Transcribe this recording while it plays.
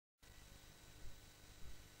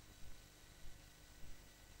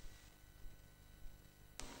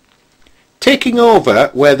Taking over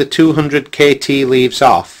where the 200 KT leaves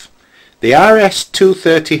off, the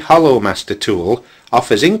RS230 Hollowmaster tool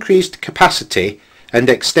offers increased capacity and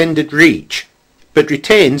extended reach, but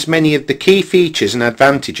retains many of the key features and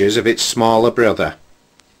advantages of its smaller brother.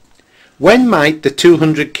 When might the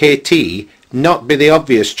 200 KT not be the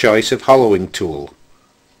obvious choice of hollowing tool?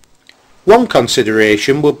 One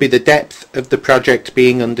consideration would be the depth of the project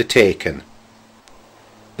being undertaken.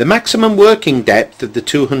 The maximum working depth of the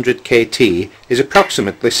 200 KT is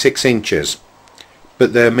approximately 6 inches,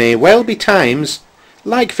 but there may well be times,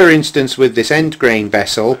 like for instance with this end grain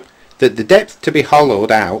vessel, that the depth to be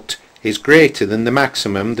hollowed out is greater than the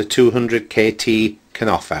maximum the 200 KT can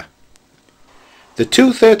offer. The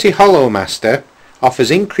 230 Hollowmaster offers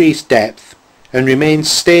increased depth and remains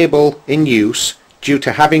stable in use due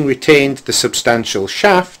to having retained the substantial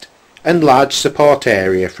shaft and large support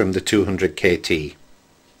area from the 200 KT.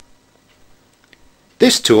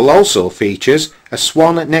 This tool also features a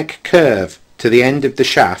swan neck curve to the end of the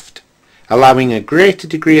shaft, allowing a greater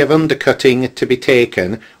degree of undercutting to be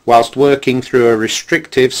taken whilst working through a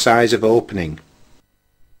restrictive size of opening.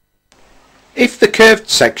 If the curved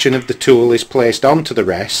section of the tool is placed onto the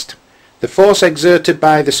rest, the force exerted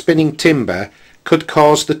by the spinning timber could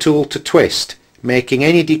cause the tool to twist, making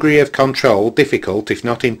any degree of control difficult if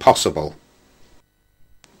not impossible.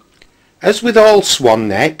 As with all swan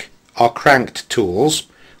neck or cranked tools,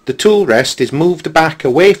 the tool rest is moved back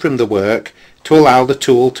away from the work to allow the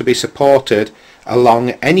tool to be supported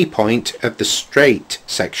along any point of the straight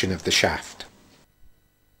section of the shaft.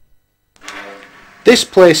 This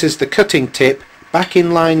places the cutting tip back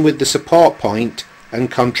in line with the support point and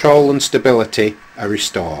control and stability are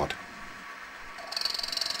restored.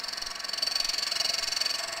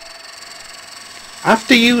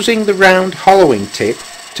 After using the round hollowing tip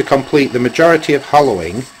to complete the majority of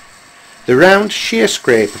hollowing, the round shear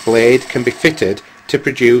scrape blade can be fitted to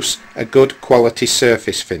produce a good quality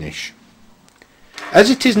surface finish. As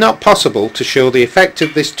it is not possible to show the effect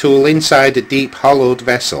of this tool inside a deep hollowed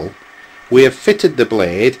vessel, we have fitted the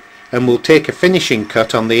blade and will take a finishing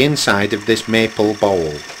cut on the inside of this maple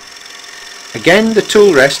bowl. Again, the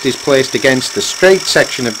tool rest is placed against the straight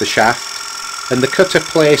section of the shaft and the cutter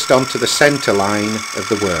placed onto the centre line of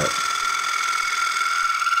the work.